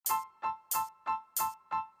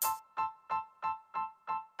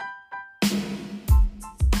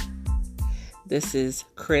This is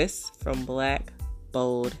Chris from Black,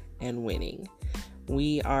 Bold, and Winning.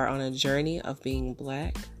 We are on a journey of being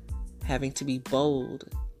Black, having to be bold,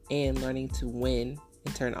 and learning to win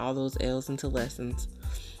and turn all those L's into lessons.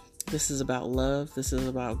 This is about love. This is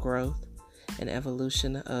about growth and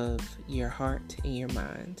evolution of your heart and your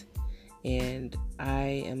mind. And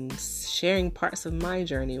I am sharing parts of my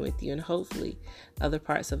journey with you and hopefully other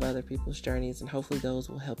parts of other people's journeys, and hopefully those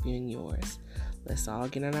will help you in yours. Let's all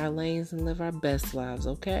get in our lanes and live our best lives,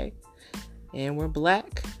 okay? And we're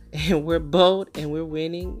Black, and we're bold, and we're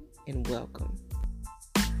winning, and welcome.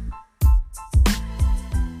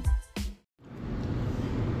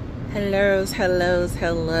 Hellos.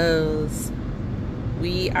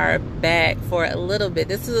 We are back for a little bit.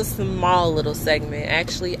 This is a small little segment.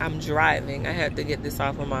 Actually, I'm driving. I had to get this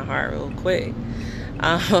off of my heart real quick.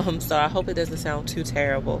 So I hope it doesn't sound too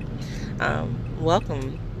terrible.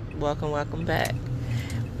 Welcome back.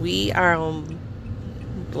 We are on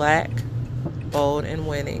Black, Bold, and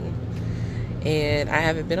Winning. And I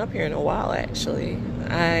haven't been up here in a while, actually.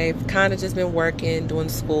 I've kind of just been working, doing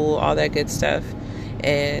school, all that good stuff.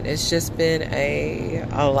 And it's just been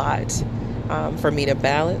a lot for me to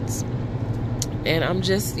balance. And I'm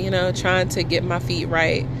just, trying to get my feet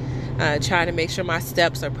right, trying to make sure my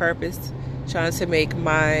steps are purposed, trying to make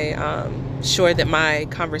my sure that my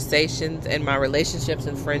conversations and my relationships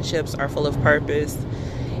and friendships are full of purpose.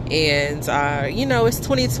 And, it's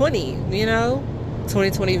 2020,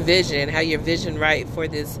 2020 vision, how your vision right for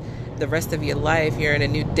the rest of your life. You're in a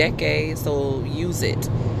new decade, so use it.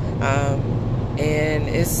 And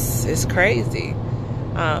it's crazy.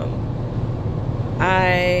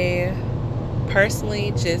 I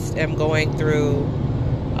personally just am going through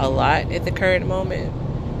a lot at the current moment.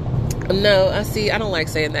 No, I don't like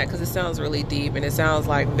saying that because it sounds really deep and it sounds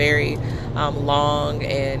like very long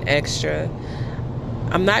and extra.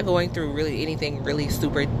 I'm not going through really anything really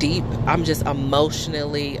super deep. I'm just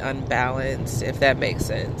emotionally unbalanced, if that makes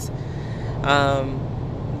sense.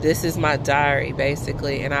 This is my diary,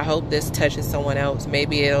 basically, and I hope this touches someone else.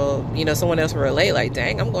 Maybe it'll, someone else will relate, like,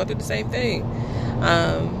 dang, I'm going through the same thing.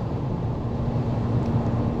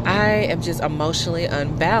 I am just emotionally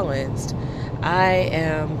unbalanced. I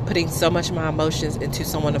am putting so much of my emotions into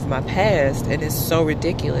someone of my past, and it's so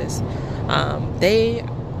ridiculous. They,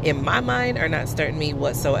 in my mind, are not stirring me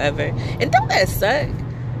whatsoever. And don't that suck?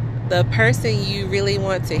 The person you really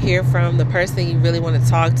want to hear from, the person you really want to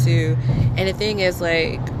talk to. And the thing is,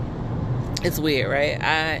 it's weird, right?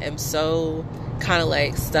 I am so kind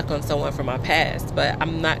of stuck on someone from my past, but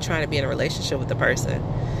I'm not trying to be in a relationship with the person.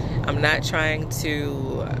 I'm not trying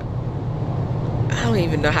to, I don't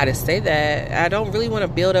even know how to say that. I don't really want to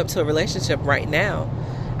build up to a relationship right now.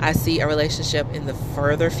 I see a relationship in the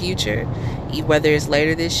further future, whether it's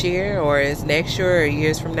later this year or it's next year or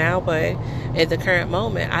years from now. But at the current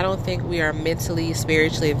moment, I don't think we are mentally,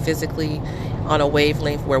 spiritually, and physically on a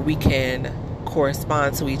wavelength where we can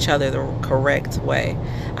correspond to each other the correct way.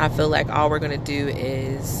 I feel like all we're going to do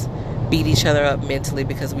is beat each other up mentally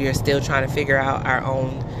because we are still trying to figure out our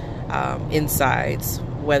own insides,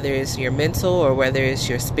 whether it's your mental or whether it's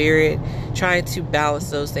your spirit, trying to balance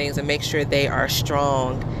those things and make sure they are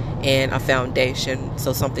strong and a foundation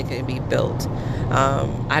so something can be built.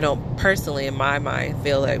 I don't personally, in my mind,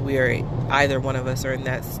 feel like we are either one of us are in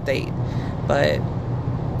that state, but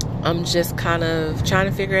I'm just kind of trying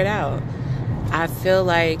to figure it out. I feel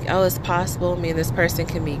like, it's possible. Me and this person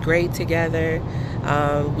can be great together.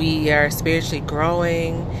 We are spiritually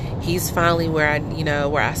growing. He's finally where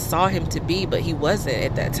I saw him to be, but he wasn't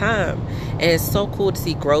at that time. And it's so cool to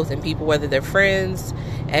see growth in people, whether they're friends,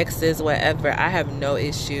 exes, whatever. I have no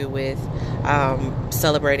issue with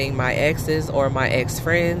celebrating my exes or my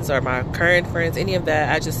ex-friends or my current friends, any of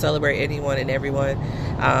that. I just celebrate anyone and everyone.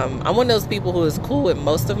 I'm one of those people who is cool with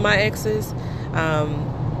most of my exes.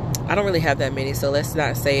 I don't really have that many, so let's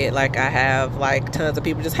not say it like I have tons of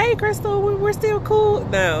people just, hey, Crystal, we're still cool.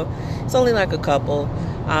 No, it's only a couple.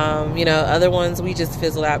 Other ones we just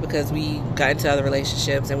fizzled out because we got into other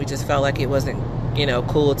relationships and we just felt like it wasn't,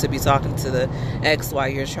 cool to be talking to the ex while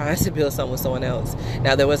you're trying to build something with someone else.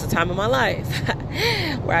 Now, there was a time in my life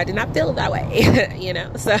where I did not feel that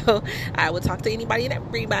way, so I would talk to anybody and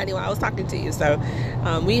everybody while I was talking to you. So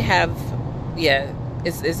we have,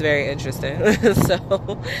 it's very interesting.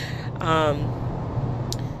 So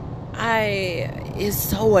it's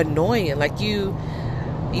so annoying.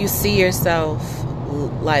 You see yourself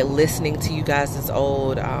listening to you guys'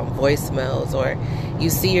 old voicemails, or you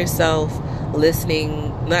see yourself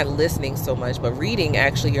not listening so much, but reading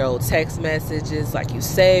actually your old text messages, like you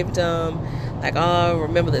saved them, like, oh,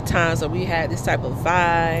 remember the times when we had this type of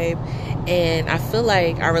vibe. And I feel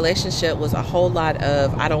like our relationship was a whole lot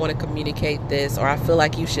of, I don't want to communicate this, or I feel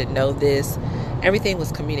like you should know this. Everything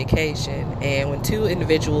was communication. And when two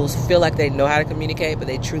individuals feel like they know how to communicate, but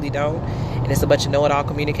they truly don't, and it's a bunch of know-it-all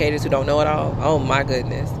communicators who don't know it all, oh my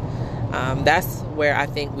goodness. That's where I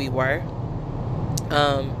think we were.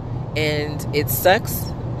 And it sucks,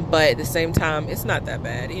 but at the same time, it's not that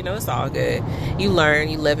bad. It's all good. You learn,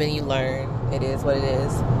 you live and you learn. It is what it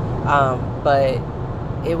is. But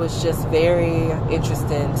it was just very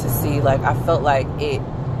interesting to see, like, I felt like it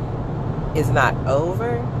is not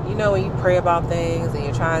over. When you pray about things and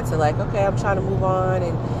you're trying to, like, okay, I'm trying to move on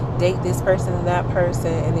and date this person and that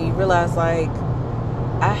person, and then you realize, like,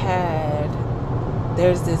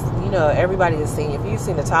 there's this, everybody has seen, if you've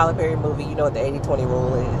seen the Tyler Perry movie, you know what the 80-20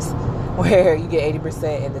 rule is, where you get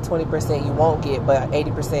 80% and the 20% you won't get, but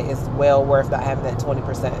 80% is well worth not having that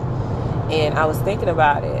 20%. And I was thinking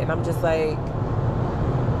about it, and I'm just like,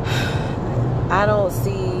 I don't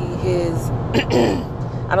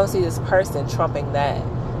see this person trumping that,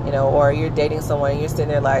 or you're dating someone and you're sitting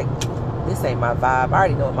there like, this ain't my vibe. I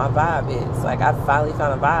already know what my vibe is. Like, I finally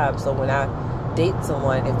found a vibe. So when I date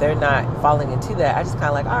someone, if they're not falling into that, I just kind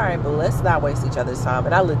of like, all right, but let's not waste each other's time.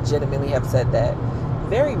 And I legitimately have said that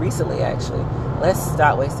very recently, actually. Let's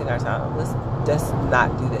stop wasting our time. Let's just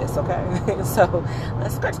not do this, okay? So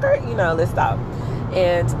let's skirt, let's stop.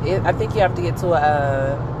 And I think you have to get to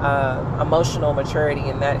a emotional maturity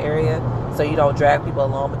in that area, so you don't drag people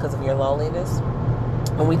along because of your loneliness.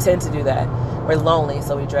 And we tend to do that. We're lonely,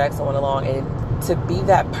 so we drag someone along. And to be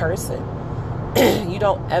that person, you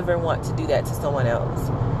don't ever want to do that to someone else.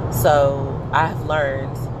 So I've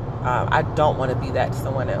learned I don't want to be that to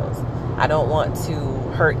someone else. I don't want to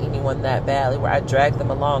hurt anyone that badly where I drag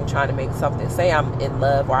them along trying to make something. Say I'm in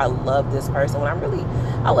love, or I love this person, when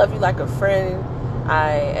I love you like a friend.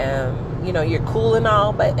 I am, you're cool and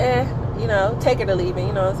all, but take it or leave it,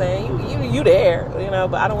 you know what I'm saying? You there,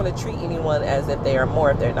 but I don't want to treat anyone as if they are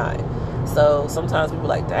more if they're not. So sometimes people are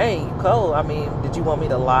like, dang, you cold. I mean, did you want me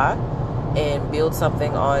to lie and build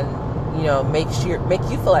something on, make you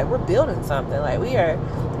feel like we're building something, like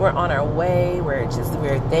we're on our way, we're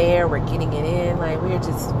there, we're getting it in, like we're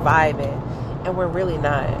just vibing, and we're really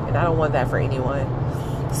not. And I don't want that for anyone.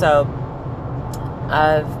 So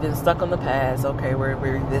I've been stuck on the past. Okay, we're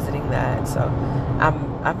revisiting that. So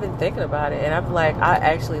I've been thinking about it, and I'm like, I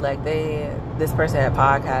actually, like, this person had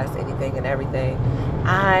podcasts, anything and everything.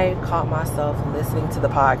 I caught myself listening to the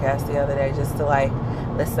podcast the other day just to, like,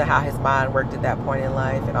 listen to how his mind worked at that point in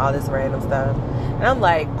life and all this random stuff. And I'm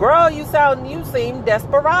like, girl, you seem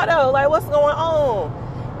desperado. Like, what's going on?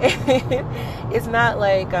 It's not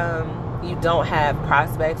like you don't have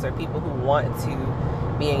prospects or people who want to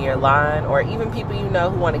be in your line, or even people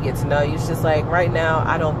who want to get to know you. It's just like, right now,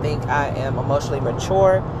 I don't think I am emotionally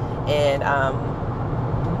mature and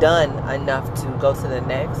done enough to go to the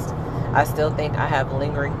next. I still think I have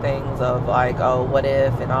lingering things of, like, oh, what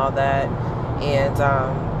if, and all that. And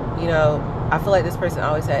I feel like this person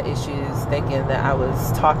always had issues thinking that I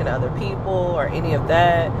was talking to other people or any of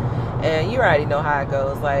that. And you already know how it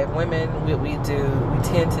goes. Like, women, what we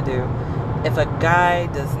tend to do. If a guy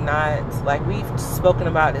does not, like, we've spoken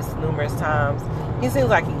about this numerous times, he seems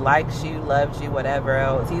like he likes you, loves you, whatever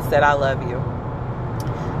else. He said, I love you,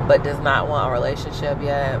 but does not want a relationship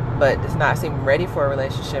yet, but does not seem ready for a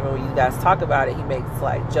relationship. And when you guys talk about it, he makes,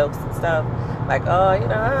 like, jokes and stuff, like, oh,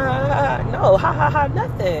 no,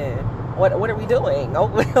 nothing. What are we doing?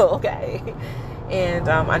 Oh, okay. And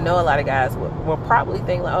I know a lot of guys will probably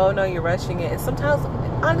think, like, oh, no, you're rushing it. And sometimes,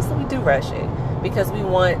 honestly, we do rush it because we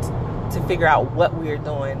want to figure out what we're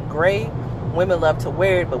doing. Gray, women love to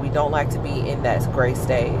wear it, but we don't like to be in that gray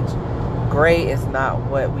stage. Gray is not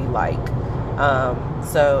what we like.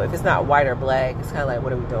 So if it's not white or black, it's kind of like,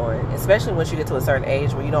 what are we doing? Especially once you get to a certain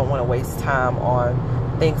age where you don't want to waste time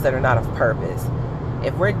on things that are not of purpose.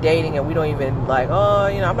 If we're dating and we don't even, like, oh,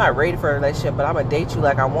 I'm not ready for a relationship, but I'm going to date you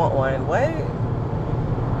like I want one. What?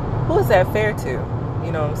 Who is that fair to?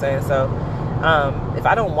 You know what I'm saying? So if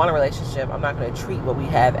I don't want a relationship, I'm not going to treat what we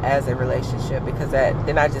have as a relationship, because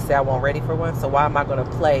then I just say I wasn't ready for one. So why am I going to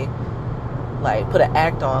put an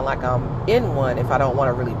act on like I'm in one if I don't want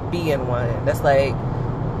to really be in one? That's like,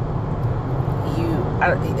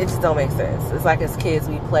 it just don't make sense. It's like, as kids,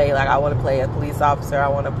 we play, like, I want to play a police officer, I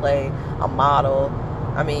want to play a model.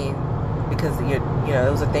 I mean, because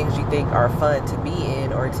those are things you think are fun to be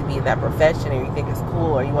in, or to be in that profession, or you think it's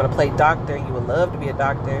cool, or you want to play doctor, you would love to be a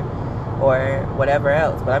doctor, or whatever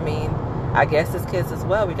else. But I mean, I guess as kids as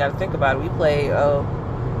well, we got to think about it. We play,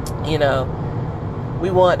 you know, we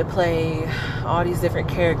wanted to play all these different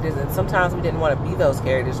characters, and sometimes we didn't want to be those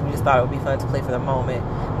characters. We just thought it would be fun to play for the moment.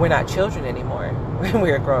 We're not children anymore.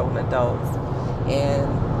 We're grown adults.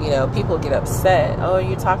 And, you know, people get upset. Oh,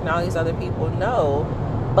 you're talking to all these other people. No,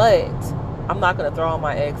 but I'm not going to throw all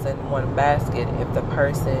my eggs in one basket if the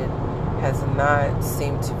person has not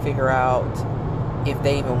seemed to figure out if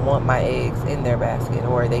they even want my eggs in their basket,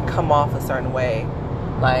 or they come off a certain way,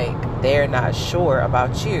 like they're not sure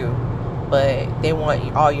about you, but they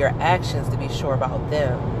want all your actions to be sure about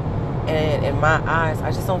them. And in my eyes,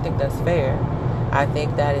 I just don't think that's fair. I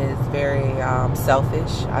think that is very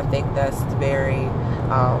selfish. I think that's very,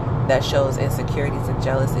 that shows insecurities and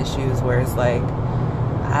jealous issues, where it's like,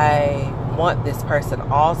 I want this person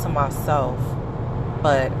all to myself,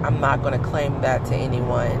 but I'm not going to claim that to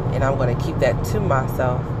anyone, and I'm going to keep that to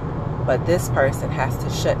myself. But this person has to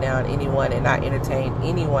shut down anyone and not entertain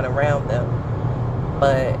anyone around them.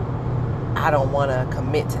 But I don't want to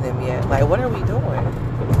commit to them yet. Like, what are we doing?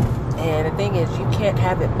 And the thing is, you can't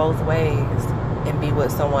have it both ways and be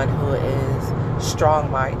with someone who is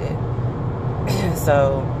strong-minded.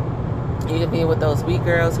 So you can be with those weak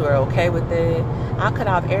girls who are okay with it. I'll cut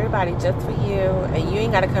off everybody just for you, and you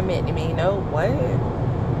ain't got to commit to me. No,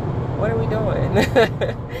 what are we doing?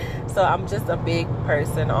 So I'm just a big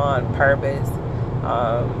person on purpose.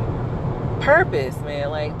 Purpose, man.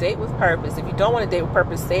 Like, date with purpose. If you don't want to date with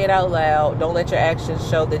purpose, say it out loud. Don't let your actions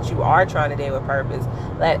show that you are trying to date with purpose.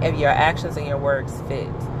 Let your actions and your words fit.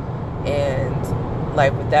 And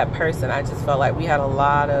like with that person, I just felt like we had a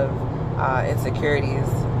lot of insecurities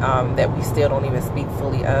that we still don't even speak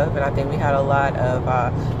fully of. And I think we had a lot of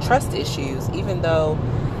trust issues, even though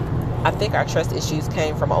I think our trust issues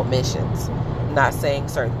came from omissions, not saying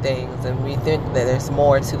certain things, and we think that there's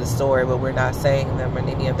more to the story, but we're not saying them or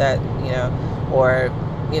any of that, you know, or,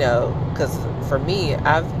 you know, because for me,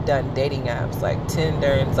 I've done dating apps like Tinder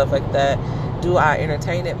and stuff like that. Do I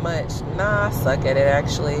entertain it much? Nah, I suck at it,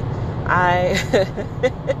 actually. I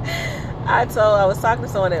was talking to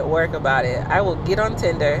someone at work about it. I will get on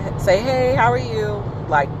Tinder, say, hey, how are you?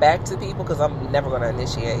 Like, back to people, because I'm never going to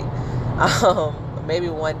initiate. Maybe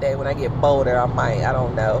one day when I get bolder, I might. I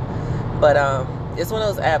don't know. But it's one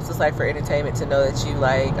of those apps. It's like for entertainment, to know that you,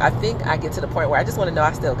 like, I think I get to the point where I just want to know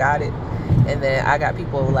I still got it. And then I got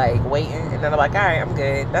people like waiting, and then I'm like, all right, I'm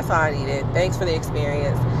good. That's all I needed. Thanks for the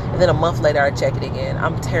experience. And then a month later, I check it again.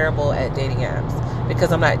 I'm terrible at dating apps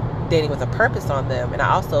because I'm not dating with a purpose on them. And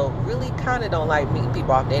I also really kind of don't like meeting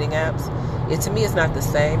people off dating apps. To me, it's not the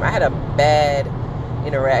same. I had a bad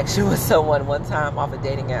interaction with someone one time off a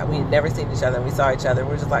dating app. We had never seen each other, and we saw each other.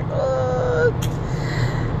 We're just like,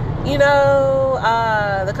 you know,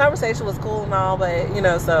 the conversation was cool and all, but, you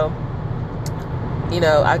know, so, you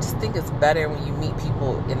know, I just think it's better when you meet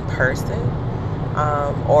people in person,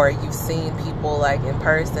 or you've seen people like in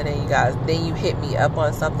person, and then you hit me up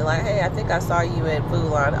on something like, hey, I think I saw you in Food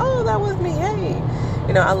Line. Oh, that was me. Hey,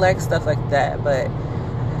 you know, I like stuff like that. But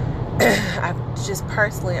I just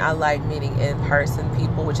personally, I like meeting in-person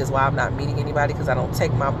people, which is why I'm not meeting anybody, because I don't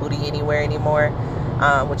take my booty anywhere anymore,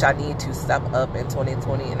 which I need to step up in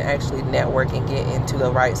 2020 and actually network and get into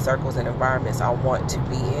the right circles and environments I want to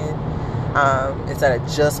be in, instead of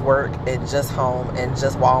just work and just home and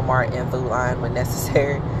just Walmart and Food Line when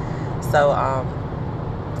necessary. So,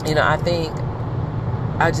 you know, I think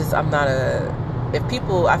I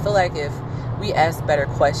feel like if we ask better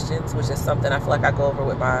questions, which is something I feel like I go over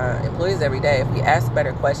with my employees every day. If we ask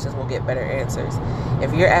better questions, we'll get better answers.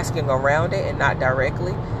 If you're asking around it and not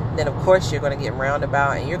directly, then of course you're going to get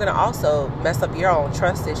roundabout, and you're going to also mess up your own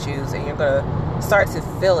trust issues, and you're going to start to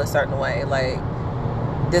feel a certain way. Like,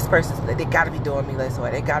 this person, they got to be doing me this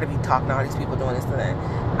way. They got to be talking to all these people doing this and that.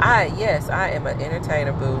 I am an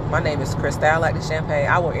entertainer, boo. My name is Krista. I like the champagne.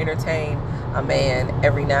 I will entertain a man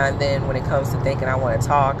every now and then when it comes to thinking I want to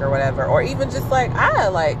talk or whatever, or even just like, I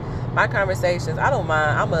like my conversations. I don't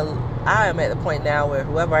mind. I am at the point now where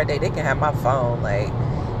whoever I date, they can have my phone. Like,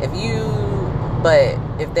 but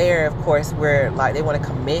if they're, of course, where like they want to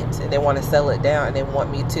commit and they want to settle it down and they want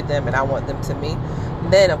me to them and I want them to me,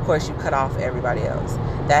 then of course you cut off everybody else.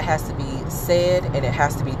 That has to be said, and it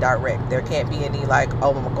has to be direct. There can't be any like,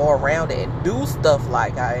 oh, I'm gonna go around it and do stuff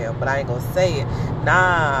like I am, but I ain't gonna say it.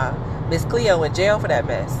 Nah, Miss Cleo in jail for that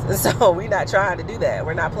mess. So we're not trying to do that.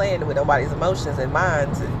 We're not playing with nobody's emotions and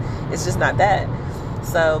minds, and it's just not that.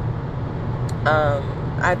 So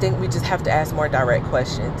I think we just have to ask more direct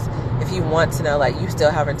questions. If you want to know, like, you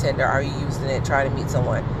still having Tinder, are you using it, trying to meet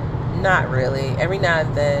someone? Not really. Every now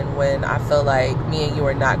and then when I feel like me and you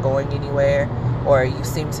are not going anywhere, or you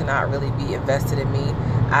seem to not really be invested in me,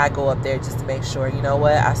 I go up there just to make sure, you know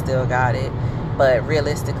what, I still got it. But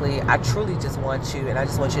realistically, I truly just want you, and I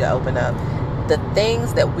just want you to open up. The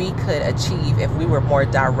things that we could achieve if we were more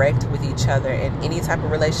direct with each other in any type of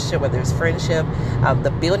relationship, whether it's friendship,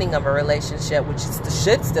 the building of a relationship, which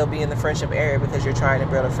should still be in the friendship area because you're trying to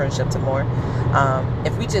build a friendship to more.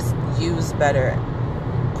 If we just use better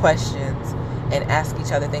questions and ask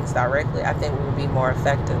each other things directly, I think we would be more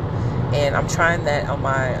effective. And I'm trying that on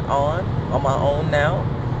my own now.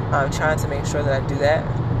 I'm trying to make sure that I do that,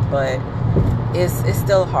 but it's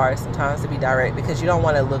still hard sometimes to be direct because you don't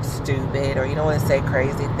want to look stupid or you don't want to say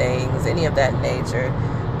crazy things, any of that nature.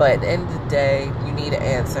 But at the end of the day, you need an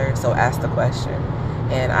answer, so ask the question.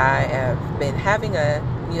 And I have been having a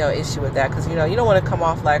issue with that because you don't want to come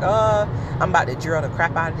off like, oh, I'm about to drill the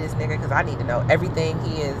crap out of this nigga because I need to know everything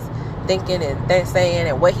he is thinking and saying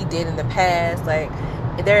and what he did in the past. Like,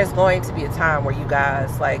 there's going to be a time where you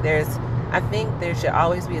guys, like, I think there should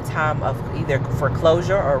always be a time of either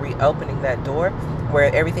foreclosure or reopening that door where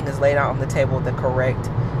everything is laid out on the table the correct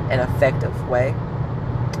and effective way,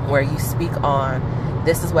 where you speak on,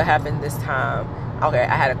 this is what happened this time. Okay,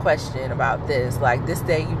 I had a question about this. Like, this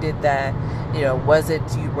day you did that.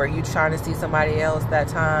 Were you trying to see somebody else that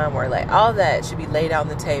time? Or like, all that should be laid out on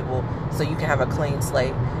the table so you can have a clean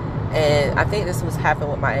slate. And I think this was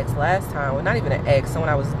happened with my ex last time. Well, not even an ex, someone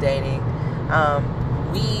I was dating.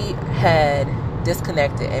 We had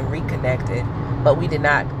disconnected and reconnected, but we did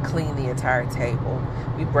not clean the entire table.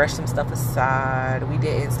 We brushed some stuff aside. We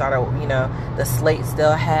didn't start, the slate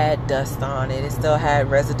still had dust on it. It still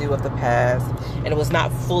had residue of the past, and it was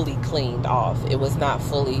not fully cleaned off. It was not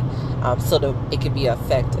fully so that it could be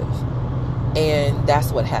effective. And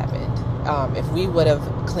that's what happened. If we would have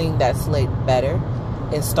cleaned that slate better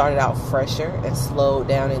and started out fresher and slowed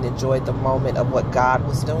down and enjoyed the moment of what God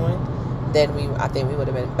was doing, then I think we would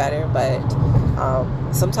have been better. But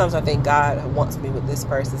sometimes I think God wants me with this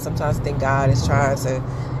person. Sometimes I think God is trying to,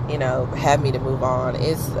 have me to move on.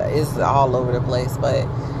 It's all over the place. But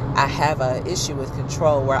I have an issue with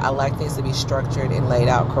control where I like things to be structured and laid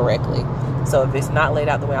out correctly. So if it's not laid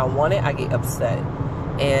out the way I want it, I get upset.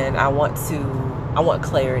 And I want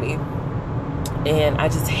clarity. And I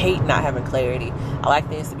just hate not having clarity. I like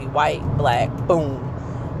things to be white, black,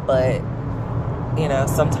 boom. But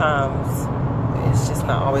sometimes it's just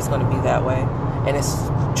not always going to be that way. And it's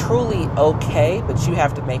truly okay, but you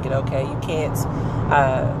have to make it okay. You can't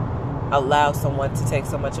allow someone to take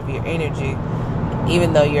so much of your energy,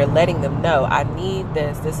 even though you're letting them know, I need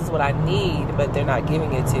this. This is what I need, but they're not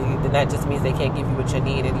giving it to you. Then that just means they can't give you what you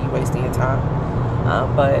need and you're wasting your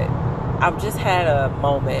time. But I've just had a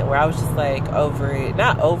moment where I was just like over it.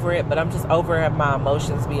 Not over it, but I'm just over my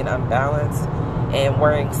emotions being unbalanced and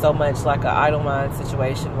worrying so much, like an idle mind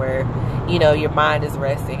situation where, your mind is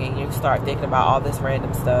resting and you start thinking about all this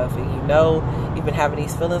random stuff, and you've been having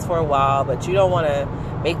these feelings for a while, but you don't want to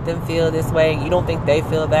make them feel this way. You don't think they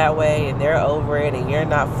feel that way, and they're over it and you're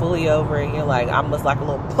not fully over it. And you're like, I'm just like a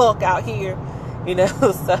little punk out here,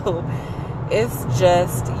 so it's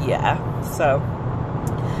just, yeah. So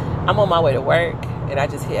I'm on my way to work, and I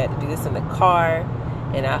just had to do this in the car.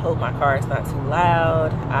 And I hope my car is not too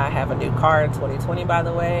loud. I have a new car in 2020, by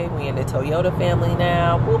the way. We in the Toyota family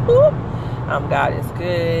now. Whoop, whoop. God is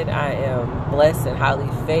good. I am blessed and highly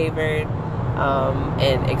favored,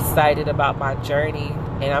 and excited about my journey.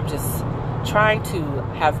 And I'm just trying to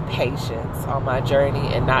have patience on my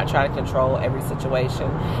journey and not try to control every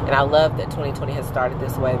situation. And I love that 2020 has started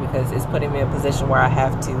this way because it's putting me in a position where I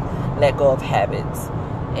have to let go of habits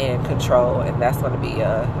and control. And that's going to be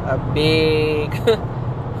a big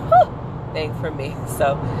thing for me.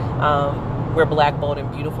 So we're black, bold,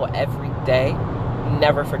 and beautiful every day.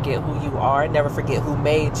 Never forget who you are. Never forget who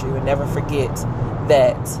made you. And never forget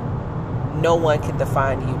that no one can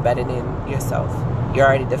define you better than yourself. You're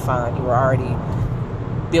already defined. You were already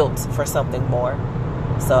built for something more.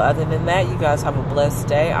 So other than that, you guys have a blessed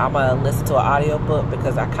day. I'm going to listen to an audiobook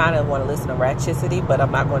because I kind of want to listen to Ratchicity, but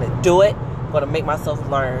I'm not going to do it. I'm going to make myself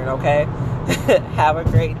learn, okay? Have a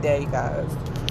great day, guys.